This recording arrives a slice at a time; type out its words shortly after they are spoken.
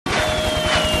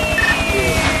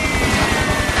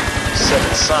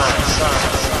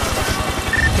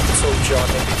Told y'all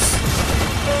niggas,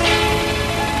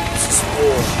 this is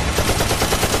war.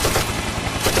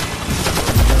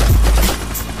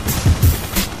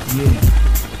 Yeah.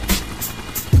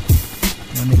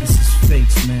 Y'all niggas is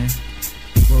fakes, man.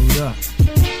 Word up.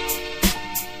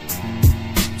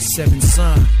 7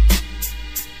 Sun.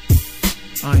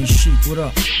 I ain't Sheik, what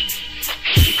up?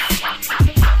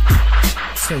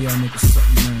 Tell y'all niggas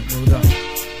something, man. Word up.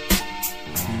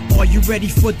 Are you ready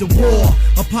for the war?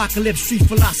 Apocalypse, street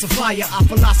philosopher. I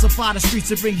philosophize the streets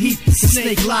to bring heat to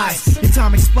snake lies. Your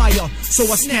time expire, so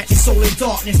I snatch your soul in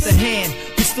darkness. The hand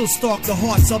we still stalk the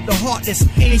hearts of the heartless.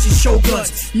 Ancient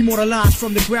shoguns, immortalized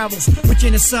from the gravels. With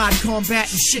genocide,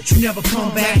 combat, and shit you never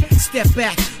come back. Step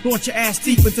back, launch your ass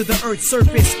deep into the earth's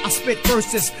surface. I spit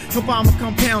verses, combine my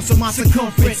compounds on my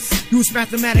circumference. Use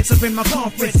mathematics up in my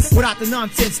conference. Without the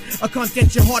nonsense, a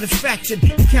content your hardest faction.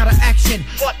 You counter action,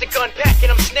 fought the gun back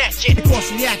and I'm snatching. The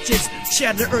course reactions,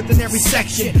 shatter the earth in every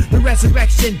section. The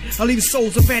resurrection, I leave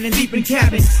souls abandoned deep in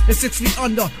cabins. The 6 feet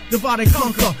under, divide and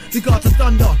conquer. The gods of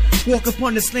thunder, walk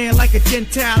upon this land like a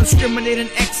Gentile. Discriminate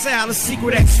and exile, a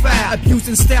secret X-file.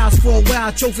 Abusing styles for a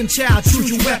while, chosen child,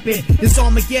 choose your weapon. This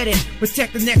Armageddon,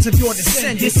 protect the necks of your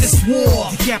descendants. This is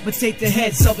war, decapitate the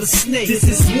heads of the snake. This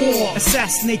is war,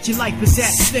 assassinate your life is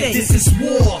at stake. This is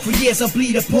war, for years I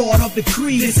bleed a part of the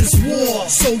creed. This is war,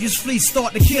 soldiers flee,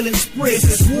 start the killing spree.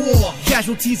 This is war,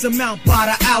 casualties amount by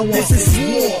the hour. This is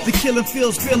war, the killing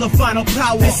fields feel the final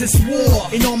power. This is war,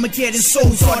 in Armageddon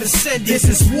souls are descended. This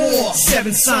is war,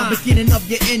 7 Sign, beginning of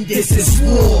your end. This is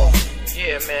war.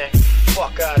 Yeah, man,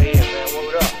 fuck out of here, man.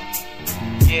 Word up.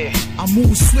 Yeah. I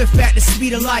move swift at the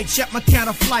speed of light. Check my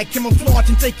counter flight, camouflage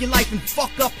and take your life and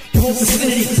fuck up your whole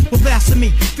vicinity. For blasphemy,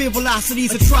 fear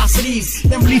velocities, atrocities.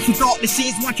 Then release your thought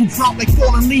machines, watch you drop like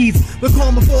falling leaves. But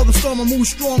calm before the storm, I move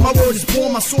strong. My word is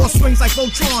born, my sword swings like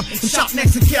Voltron. And chop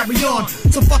next and carry on.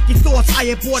 So fuck your thoughts, I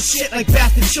abort shit like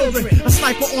bastard children. A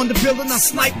sniper on the building, I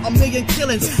snipe a million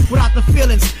killings without the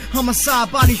feelings. Homicide,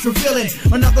 bodies revealing.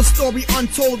 Another story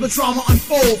untold, the drama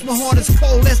unfolds. My heart is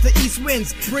cold as the east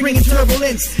winds, bringing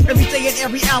turbulence. Every day and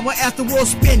every hour as the world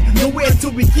spin, nowhere to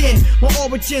begin. My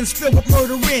origins filled with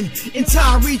murdering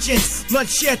entire regions.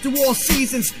 Bloodshed through all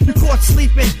seasons. You caught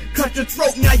sleeping, cut your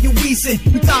throat, now you're wheezing.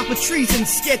 You died for treason,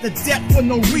 scared to death for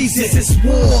no reason. This is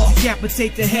war,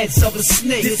 decapitate the heads of a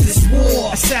snake. This is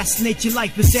war, assassinate your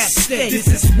life is at stake. This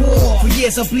is war, for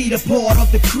years I bleed a part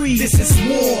of the creed. This is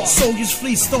war, soldiers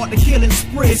flee, start the killing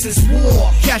spree. This is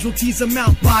war, casualties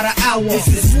amount by the hour. This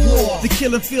is war, the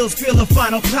killing fields feel the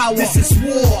final power. This is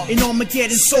war, in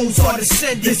Armageddon souls are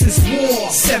descended. This is war,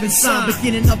 7 Sign,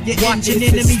 beginning of your end. An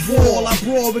enemy fall, I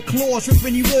brawl with claws,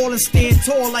 ripping you all and stand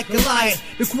tall like a lion.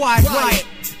 The quiet riot,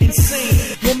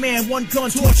 insane. One man, one gun,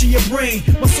 torture your brain.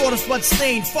 My sword is blood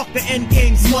stained, fuck the end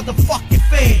games, motherfucking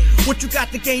fame. What you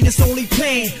got to gain is only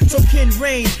pain. So can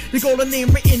reign, the golden name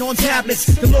written on tablets.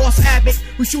 The lost abbot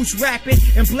who shoots rapid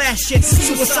and blast shit.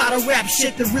 Suicidal rap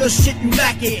shit, the real shit you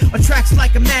lacking. Attracts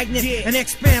like a magnet and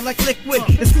expand like liquid.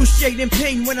 Excruciating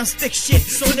pain when I stick shit,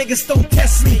 so niggas don't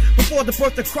test me. Before the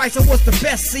birth of Christ I was the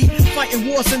best, see. Fighting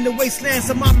wars in the wastelands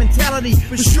of my mentality.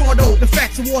 For sure though, the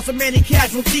facts of wars are many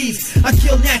casualties. I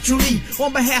kill naturally,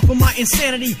 on behalf of my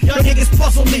insanity. Y'all niggas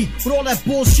puzzle me, with all that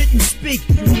bullshit you speak.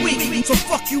 You weak, so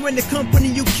fuck you in the company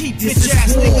you keep. This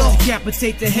ass nigga,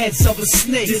 decapitate the heads of a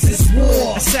snake. This is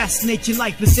war, assassinate your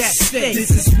life is at stake.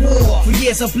 This is war, for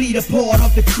years I bleed a part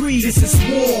of the creed. This is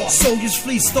war, soldiers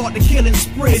flee, start the killing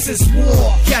spree. This is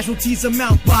war, casualties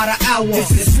amount by the hour.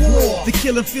 This is war, the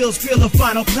killing fields feel the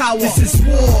final power. This is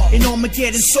war, in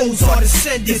Armageddon souls are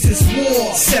descended. This is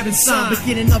war, 7 Sign,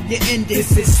 beginning of your end.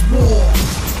 This is war.